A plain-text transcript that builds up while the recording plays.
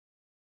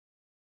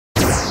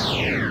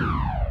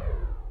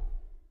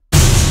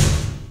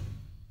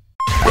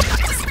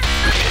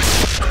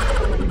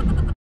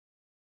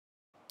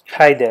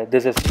Hi there,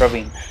 this is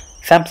Praveen.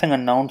 Samsung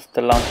announced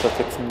the launch of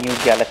its new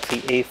Galaxy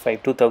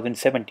A5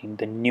 2017.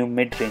 The new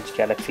mid-range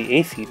Galaxy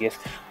A series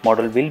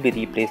model will be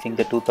replacing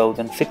the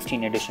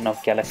 2016 edition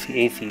of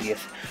Galaxy A series.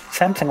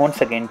 Samsung once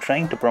again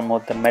trying to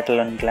promote the metal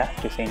and glass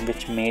design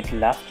which made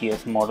last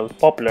year's model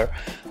popular.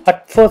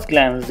 At first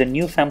glance, the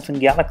new Samsung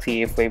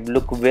Galaxy A5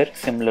 look very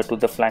similar to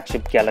the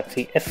flagship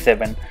Galaxy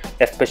S7,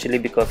 especially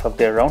because of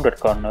their rounded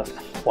corners.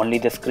 Only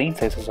the screen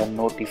sizes are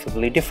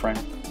noticeably different.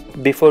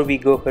 Before we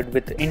go ahead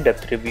with the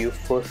in-depth review,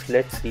 first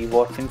let's see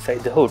what's inside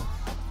the hood.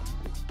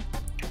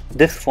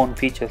 This phone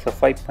features a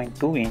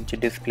 5.2-inch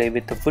display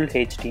with a full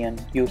HD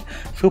and used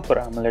Super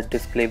AMOLED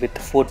display with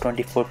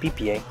 424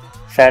 ppi.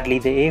 Sadly,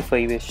 the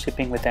A5 is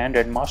shipping with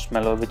Android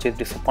Marshmallow, which is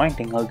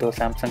disappointing, although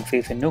Samsung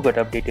says a Nougat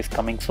update is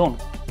coming soon.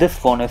 This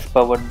phone is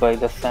powered by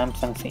the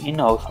Samsung's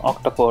in-house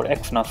octa-core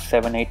Exynos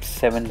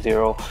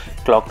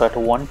 7870, clocked at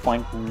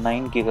 1.9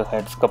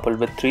 GHz,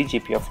 coupled with 3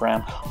 GB of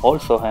RAM,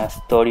 also has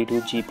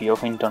 32 GB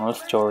of internal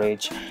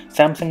storage.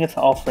 Samsung is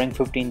offering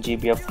 15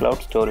 GB of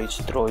cloud storage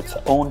through its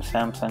own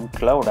Samsung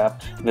Cloud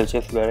app, which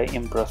is very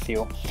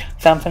impressive.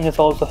 Samsung is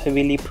also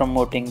heavily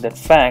promoting the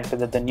fact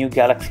that the new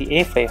Galaxy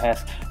A5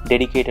 has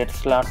dedicated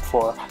slot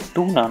for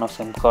 2 nano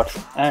SIM cards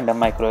and a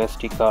micro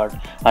SD card,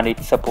 and it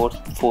supports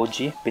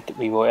 4G with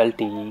Vivo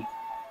LTE.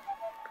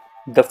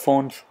 The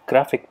phone's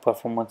graphic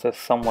performance is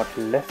somewhat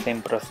less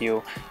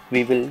impressive.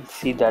 We will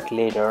see that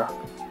later.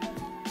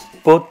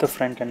 Both the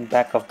front and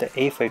back of the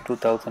A5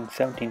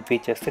 2017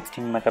 feature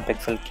 16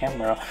 megapixel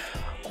camera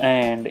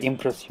and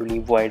impressively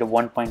wide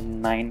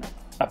 1.9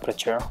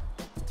 aperture.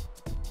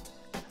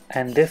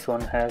 And this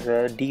one has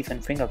a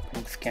decent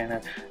fingerprint scanner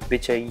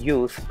which I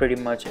use pretty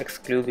much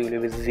exclusively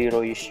with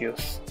zero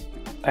issues.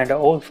 And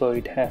also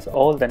it has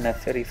all the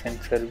necessary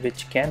sensors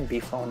which can be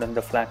found in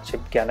the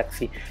flagship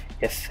Galaxy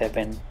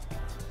S7.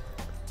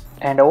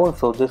 And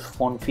also this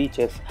phone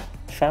features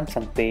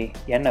Samsung Pay,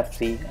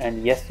 NFC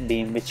and Yes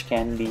Beam, which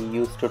can be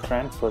used to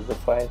transfer the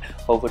file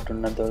over to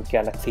another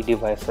Galaxy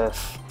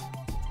devices.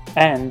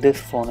 And this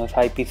phone is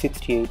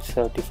IP68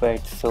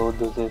 certified, so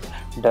this is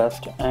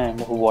dust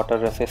and water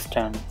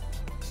resistant.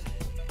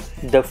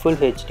 The Full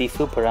HD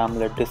Super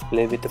AMOLED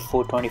display with the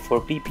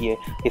 424 ppi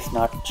is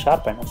not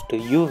sharp enough to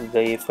use the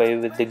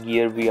A5 with the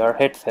Gear VR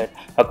headset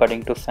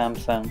according to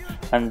Samsung,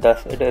 and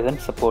thus it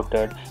isn't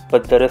supported,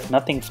 but there is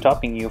nothing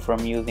stopping you from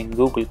using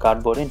Google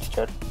Cardboard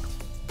instead.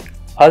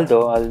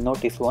 Although I'll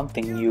notice one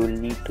thing, you will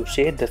need to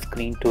shade the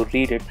screen to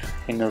read it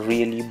in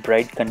really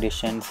bright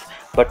conditions,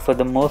 but for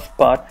the most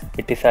part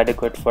it is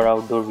adequate for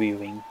outdoor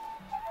viewing.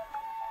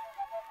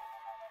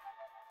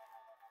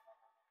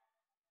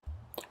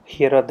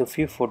 Here are the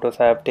few photos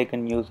I have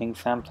taken using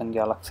Samsung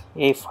Galaxy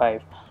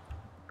A5.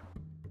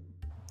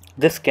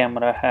 This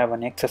camera have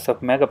an excess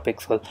of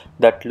megapixel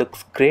that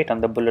looks great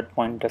on the bullet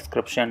point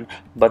description,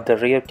 but the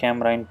rear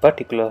camera in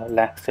particular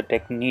lacks the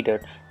tech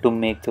needed to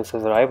make this a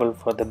rival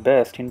for the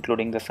best,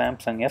 including the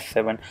Samsung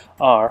S7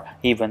 or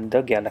even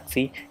the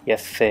Galaxy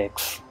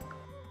S6.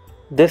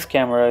 This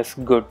camera is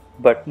good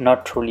but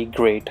not truly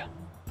great.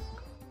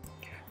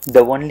 The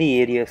only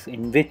areas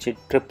in which it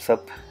trips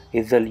up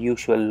is the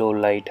usual low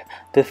light.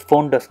 This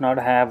phone does not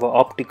have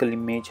optical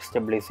image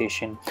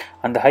stabilization,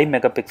 and the high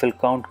megapixel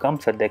count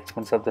comes at the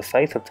expense of the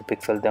size of the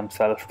pixel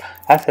themselves.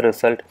 As a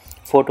result,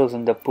 photos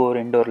in the poor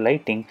indoor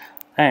lighting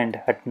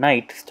and at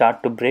night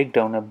start to break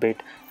down a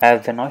bit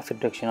as the noise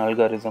reduction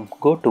algorithm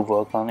go to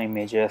work on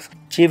images,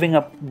 chewing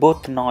up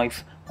both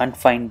noise and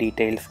fine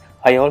details.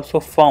 I also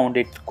found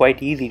it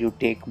quite easy to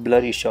take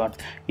blurry shots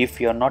if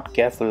you are not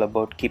careful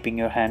about keeping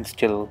your hand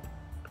still.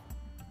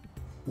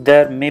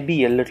 There may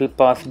be a little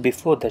pause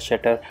before the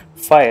shutter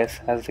fires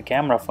as the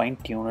camera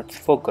fine-tunes its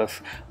focus,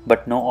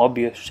 but no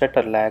obvious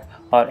shutter lag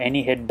or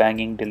any head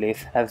banging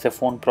delays as the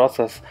phone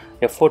processes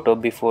a photo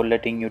before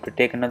letting you to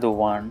take another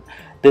one.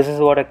 This is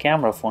what a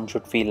camera phone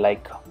should feel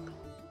like.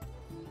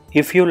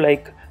 If you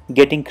like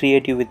getting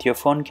creative with your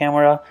phone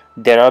camera,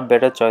 there are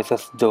better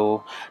choices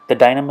though. The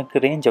dynamic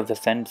range of the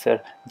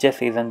sensor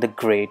just isn't the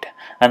great,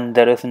 and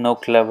there is no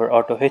clever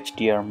auto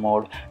HDR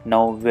mode,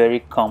 now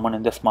very common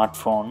in the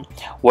smartphone.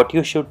 What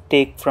you should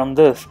take from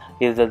this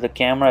is that the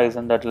camera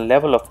isn't at the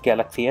level of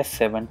Galaxy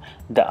S7,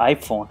 the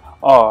iPhone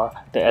or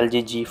the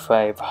LG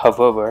G5.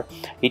 However,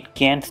 it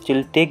can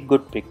still take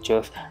good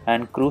pictures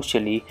and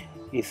crucially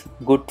is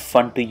good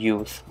fun to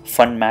use.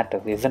 Fun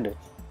matters, isn't it?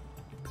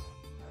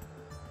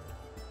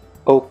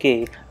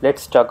 Okay,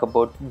 let's talk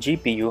about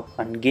GPU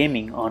and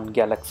gaming on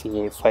Galaxy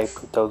A5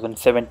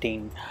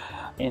 2017.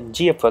 In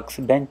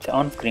GFX bench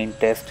on-screen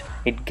test,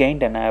 it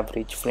gained an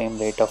average frame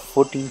rate of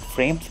 14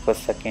 frames per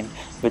second,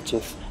 which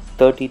is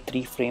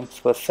 33 frames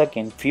per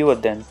second fewer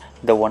than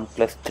the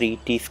OnePlus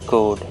 3T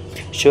scored.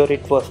 Sure,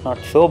 it was not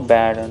so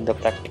bad in the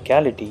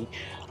practicality.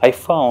 I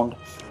found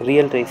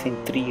Real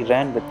Racing 3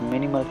 ran with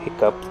minimal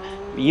hiccups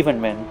even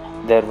when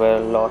there were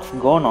lots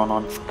going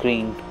on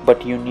screen,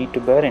 but you need to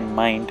bear in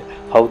mind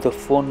how the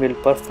phone will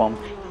perform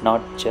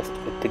not just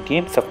with the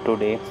games of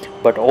today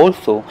but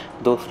also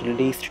those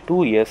released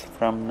 2 years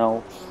from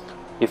now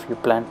if you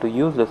plan to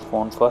use this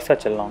phone for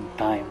such a long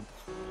time.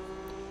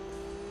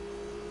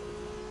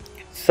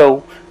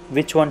 So,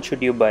 which one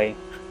should you buy?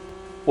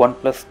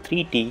 OnePlus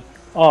 3T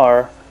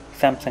or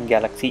Samsung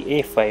Galaxy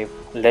A5?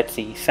 Let's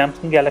see.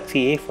 Samsung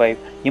Galaxy A5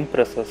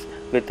 impresses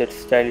with its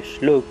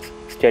stylish looks,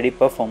 steady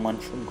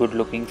performance, good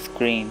looking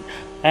screen,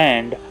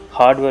 and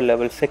hardware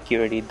level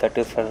security that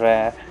is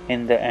rare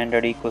in the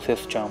Android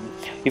ecosystem.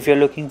 If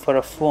you're looking for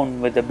a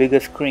phone with a bigger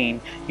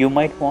screen, you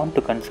might want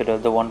to consider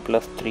the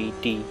OnePlus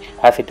 3T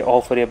as it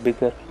offers a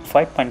bigger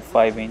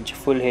 5.5-inch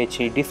Full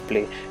HD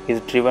display,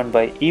 is driven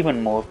by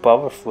even more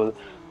powerful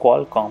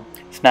Qualcomm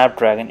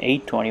Snapdragon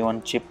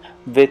 821 chip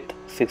with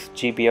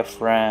 6GB of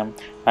RAM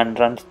and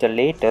runs the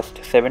latest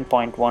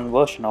 7.1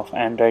 version of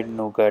Android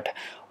Nougat.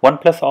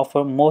 OnePlus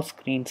offers more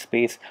screen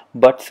space,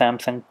 but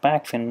Samsung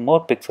packs in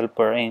more pixel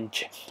per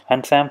inch,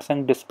 and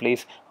Samsung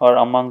displays are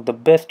among the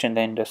best in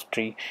the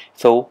industry.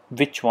 So,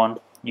 which one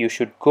you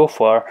should go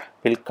for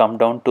will come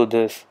down to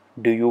this.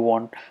 Do you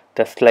want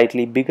the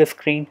slightly bigger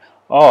screen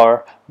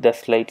or the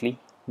slightly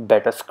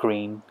better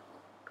screen?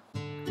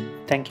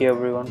 Thank you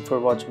everyone for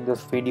watching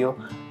this video.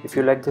 If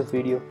you like this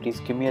video, please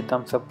give me a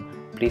thumbs up.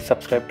 Please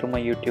subscribe to my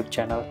YouTube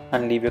channel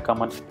and leave your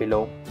comments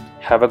below.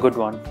 Have a good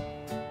one.